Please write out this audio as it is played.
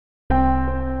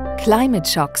Climate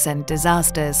shocks and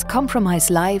disasters compromise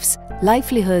lives,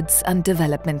 livelihoods and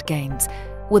development gains,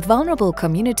 with vulnerable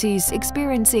communities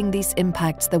experiencing these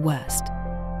impacts the worst.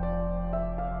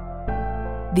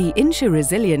 The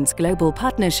InsuResilience Global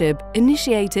Partnership,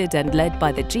 initiated and led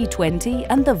by the G20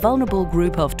 and the Vulnerable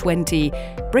Group of 20,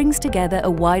 brings together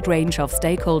a wide range of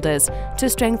stakeholders to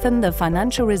strengthen the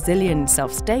financial resilience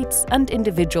of states and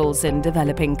individuals in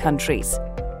developing countries.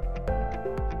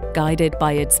 Guided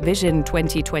by its Vision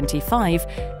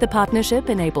 2025, the partnership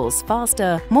enables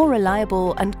faster, more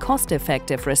reliable and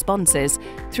cost-effective responses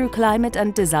through climate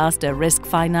and disaster risk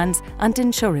finance and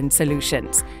insurance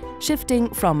solutions, shifting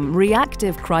from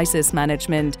reactive crisis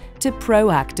management to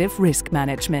proactive risk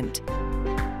management.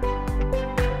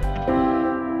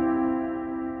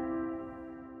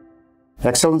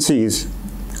 Excellencies,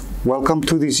 welcome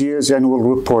to this year's annual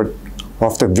report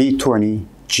of the G20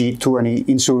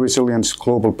 InsuResilience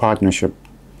Global Partnership.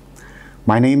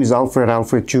 My name is Alfred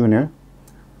Alfred Jr.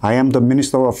 I am the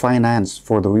Minister of Finance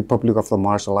for the Republic of the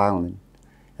Marshall Islands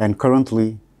and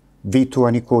currently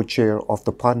V20 co-chair of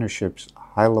the partnership's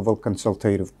high-level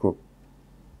consultative group.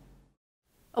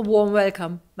 A warm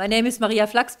welcome. My name is Maria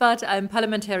Flachsbarth. I'm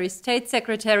Parliamentary State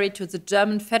Secretary to the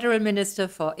German Federal Minister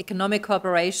for Economic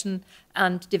Cooperation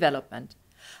and Development.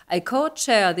 I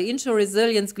co-chair the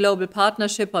InsuResilience Global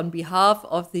Partnership on behalf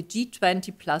of the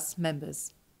G20 Plus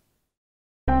members.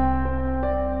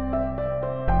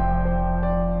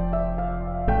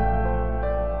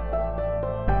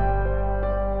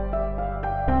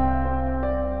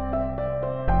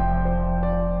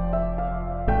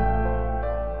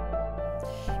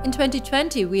 In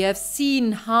 2020, we have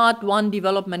seen hard-won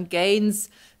development gains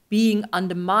being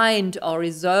undermined or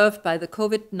reserved by the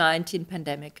COVID-19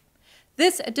 pandemic.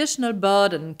 This additional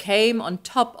burden came on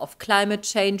top of climate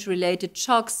change-related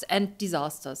shocks and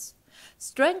disasters.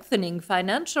 Strengthening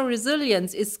financial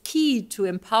resilience is key to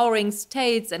empowering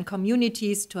states and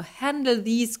communities to handle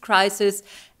these crises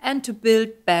and to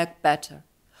build back better.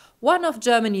 One of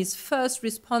Germany's first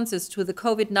responses to the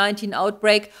COVID-19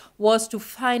 outbreak was to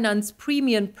finance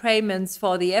premium payments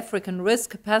for the African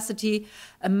risk capacity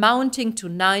amounting to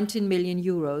 19 million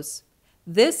euros.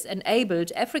 This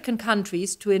enabled African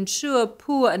countries to insure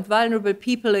poor and vulnerable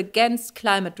people against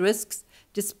climate risks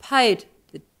despite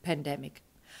the pandemic.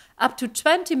 Up to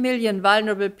 20 million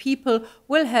vulnerable people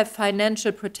will have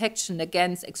financial protection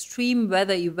against extreme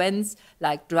weather events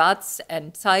like droughts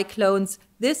and cyclones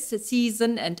this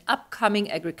season and upcoming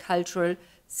agricultural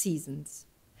seasons.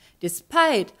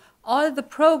 Despite all the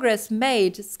progress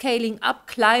made scaling up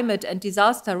climate and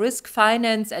disaster risk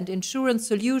finance and insurance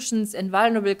solutions in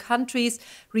vulnerable countries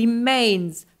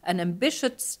remains an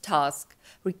ambitious task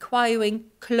requiring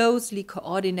closely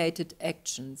coordinated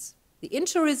actions. The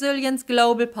InsuResilience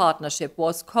Global Partnership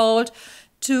was called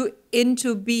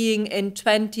into being in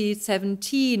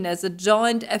 2017 as a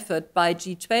joint effort by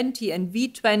G20 and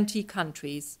V20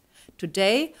 countries.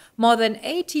 Today, more than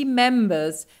 80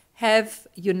 members have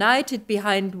united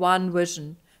behind one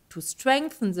vision: to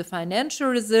strengthen the financial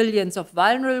resilience of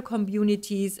vulnerable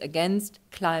communities against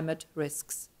climate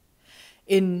risks.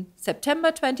 In September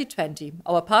 2020,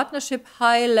 our partnership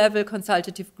high-level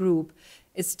consultative group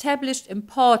established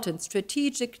important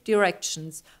strategic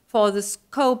directions for the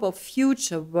scope of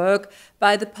future work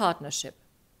by the partnership.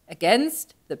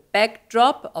 Against the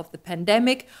backdrop of the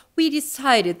pandemic, we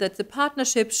decided that the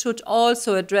partnership should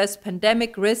also address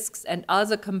pandemic risks and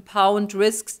other compound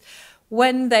risks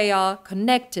when they are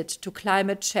connected to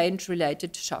climate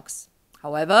change-related shocks.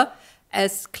 However,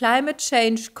 as climate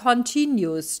change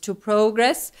continues to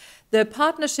progress, the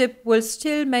partnership will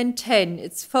still maintain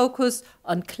its focus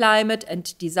on climate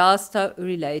and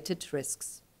disaster-related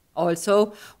risks.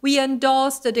 Also, we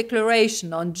endorsed a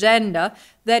declaration on gender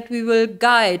that we will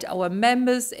guide our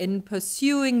members in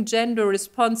pursuing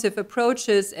gender-responsive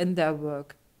approaches in their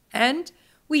work. And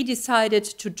we decided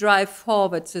to drive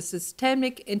forward the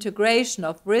systemic integration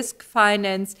of risk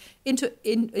finance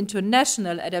into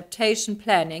national adaptation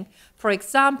planning, for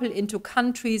example, into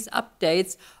countries'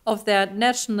 updates of their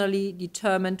nationally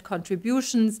determined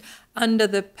contributions under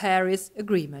the Paris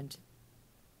Agreement.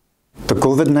 The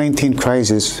COVID-19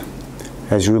 crisis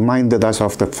has reminded us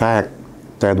of the fact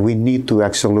that we need to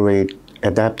accelerate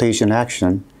adaptation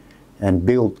action and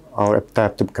build our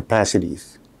adaptive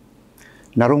capacities,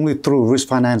 not only through risk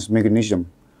finance mechanism,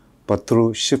 but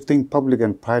through shifting public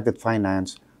and private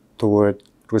finance toward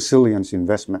resilience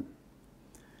investment.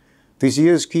 This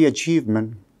year's key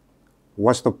achievement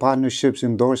was the partnership's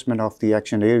endorsement of the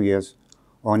action areas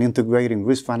on integrating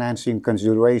risk financing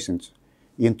considerations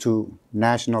into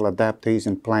national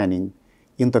adaptation planning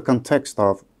in the context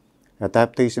of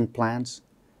adaptation plans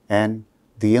and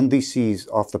the NDCs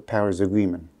of the Paris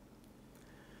Agreement.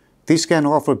 This can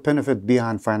offer benefit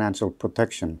beyond financial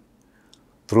protection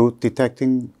through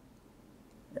detecting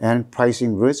and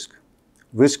pricing risk.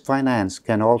 Risk finance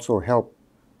can also help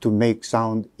to make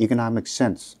sound economic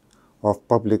sense of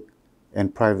public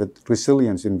and private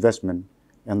resilience investment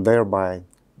and thereby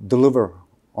deliver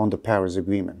on the Paris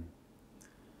Agreement.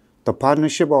 The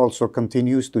partnership also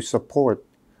continues to support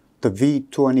the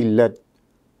V20-led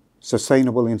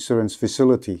Sustainable Insurance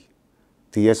Facility,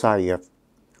 the SIF,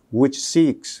 which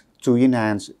seeks to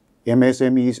enhance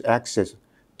MSMEs' access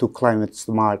to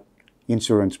climate-smart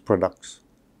insurance products.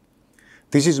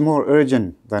 This is more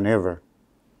urgent than ever,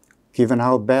 given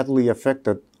how badly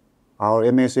affected our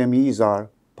MSMEs are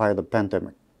by the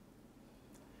pandemic.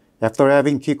 After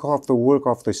having kicked off the work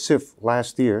of the SIF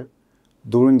last year,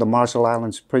 during the Marshall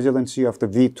Islands presidency of the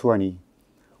V20,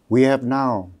 we have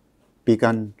now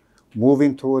begun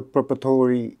moving toward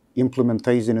preparatory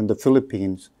implementation in the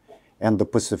Philippines and the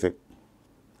Pacific.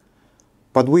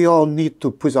 But we all need to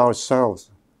push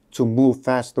ourselves to move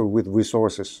faster with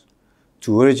resources,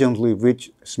 to urgently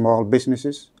reach small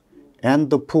businesses and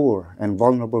the poor and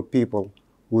vulnerable people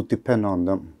who depend on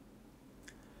them.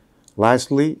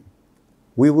 Lastly,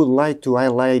 we would like to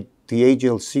highlight the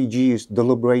AGLCG's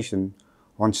deliberation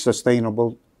on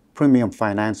sustainable premium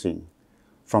financing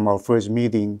from our first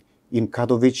meeting in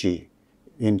Katowice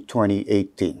in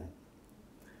 2018.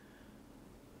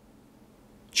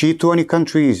 G20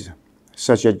 countries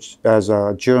such as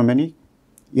Germany,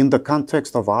 in the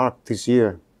context of ARC this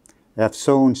year, have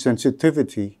shown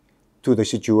sensitivity to the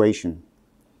situation.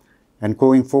 And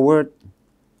going forward,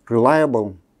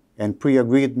 reliable and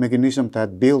pre-agreed mechanisms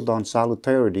that build on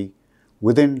solidarity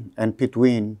within and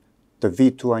between the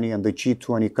V20 and the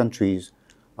G20 countries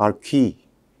are key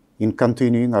in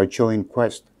continuing our joint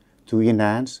quest to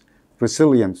enhance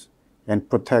resilience and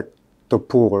protect the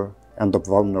poor and the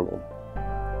vulnerable.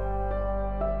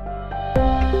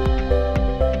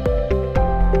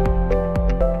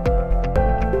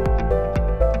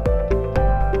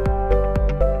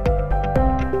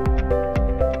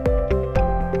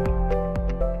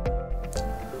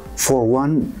 For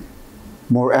one,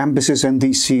 more ambitious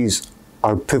NDCs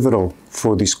are pivotal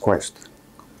for this quest.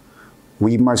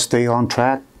 We must stay on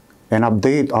track and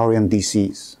update our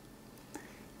NDCs.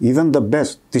 Even the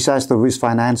best disaster risk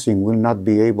financing will not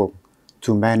be able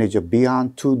to manage a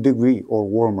beyond 2-degree or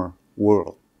warmer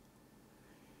world.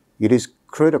 It is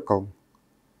critical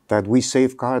that we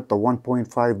safeguard the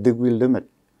 1.5-degree limit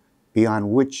beyond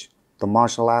which the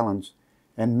Marshall Islands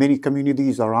and many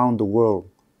communities around the world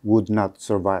would not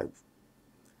survive.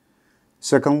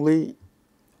 Secondly,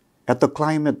 at the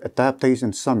Climate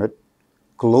Adaptation Summit,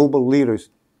 global leaders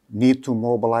need to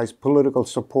mobilize political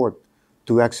support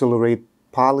to accelerate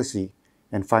policy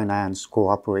and finance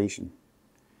cooperation.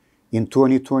 In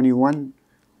 2021,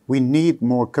 we need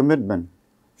more commitment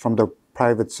from the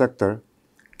private sector,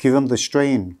 given the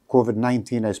strain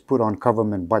COVID-19 has put on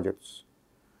government budgets.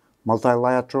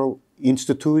 Multilateral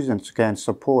institutions can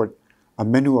support a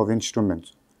menu of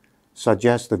instruments, such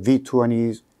as the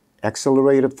V20's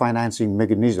accelerated financing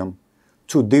mechanism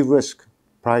to de-risk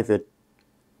private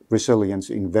resilience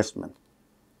investment.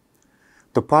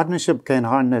 The partnership can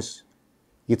harness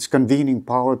its convening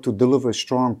power to deliver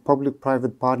strong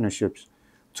public-private partnerships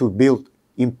to build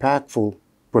impactful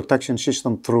protection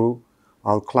systems through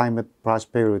our climate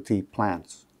prosperity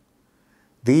plans.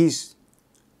 These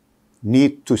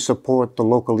need to support the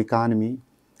local economy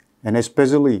and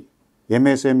especially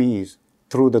MSMEs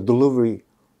through the delivery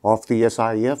of the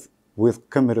SIF with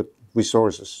committed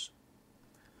resources.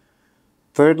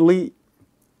 Thirdly,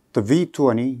 the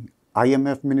V20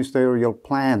 IMF ministerial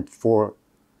plan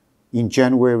in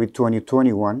January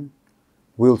 2021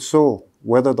 will show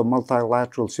whether the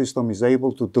multilateral system is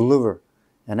able to deliver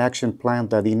an action plan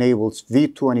that enables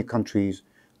V20 countries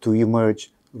to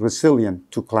emerge resilient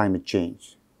to climate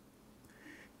change.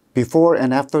 Before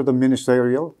and after the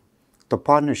ministerial, the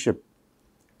partnership,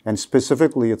 and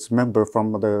specifically its member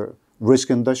from the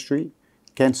risk industry,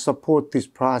 can support this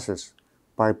process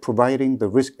by providing the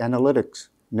risk analytics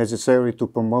necessary to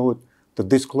promote the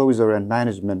disclosure and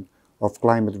management of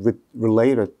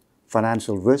climate-related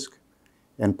financial risk,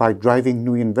 and by driving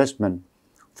new investment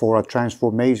for a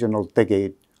transformational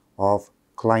decade of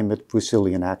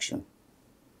climate-resilient action.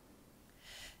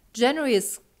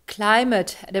 January's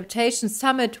Climate Adaptation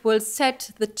Summit will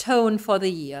set the tone for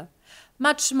the year.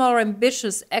 Much more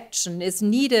ambitious action is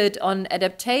needed on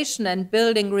adaptation and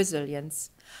building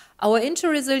resilience. Our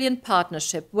InsuResilience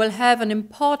partnership will have an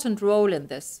important role in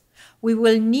this. We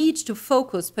will need to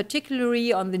focus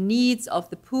particularly on the needs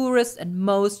of the poorest and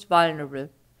most vulnerable.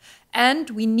 And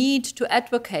we need to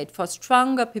advocate for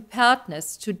stronger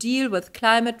preparedness to deal with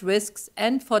climate risks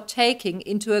and for taking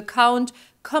into account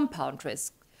compound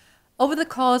risks. Over the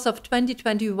course of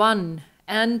 2021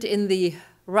 and in the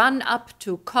run-up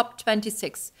to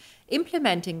COP26,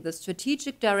 implementing the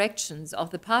strategic directions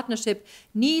of the partnership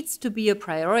needs to be a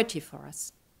priority for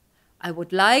us. I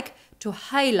would like to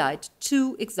highlight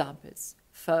 2 examples.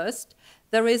 First,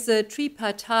 there is a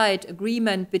tripartite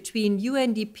agreement between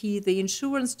UNDP, the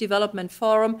Insurance Development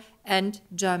Forum, and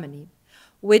Germany,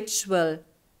 which will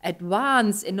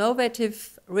advance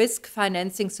innovative risk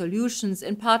financing solutions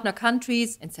in partner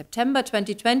countries. In September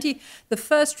 2020, the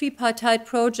first tripartite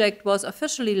project was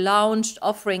officially launched,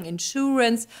 offering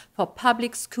insurance for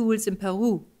public schools in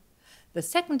Peru. The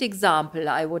second example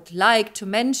I would like to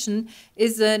mention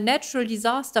is a natural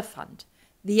disaster fund.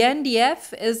 The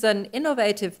NDF is an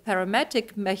innovative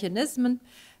parametric mechanism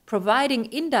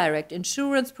providing indirect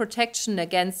insurance protection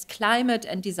against climate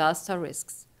and disaster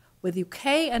risks. With UK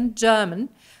and German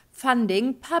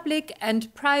funding, public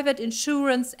and private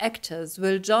insurance actors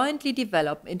will jointly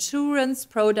develop insurance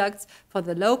products for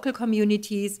the local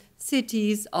communities,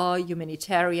 cities, or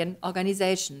humanitarian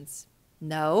organizations.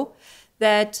 Know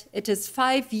that it is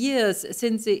 5 years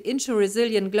since the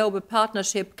InsuResilience Global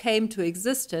Partnership came to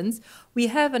existence. We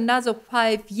have another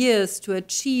 5 years to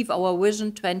achieve our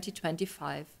Vision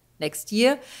 2025. Next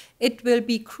year, it will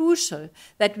be crucial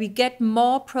that we get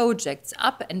more projects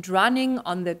up and running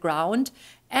on the ground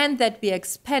and that we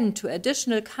expand to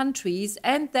additional countries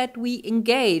and that we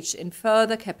engage in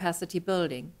further capacity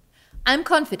building. I'm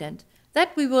confident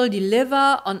that we will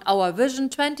deliver on our Vision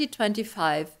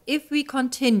 2025 if we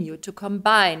continue to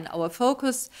combine our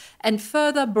focus and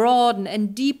further broaden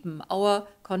and deepen our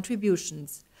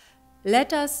contributions.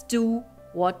 Let us do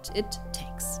what it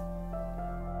takes.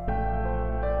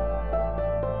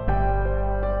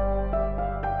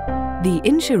 The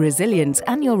InsuResilience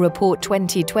Annual Report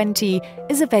 2020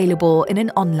 is available in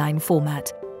an online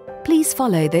format. Please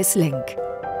follow this link.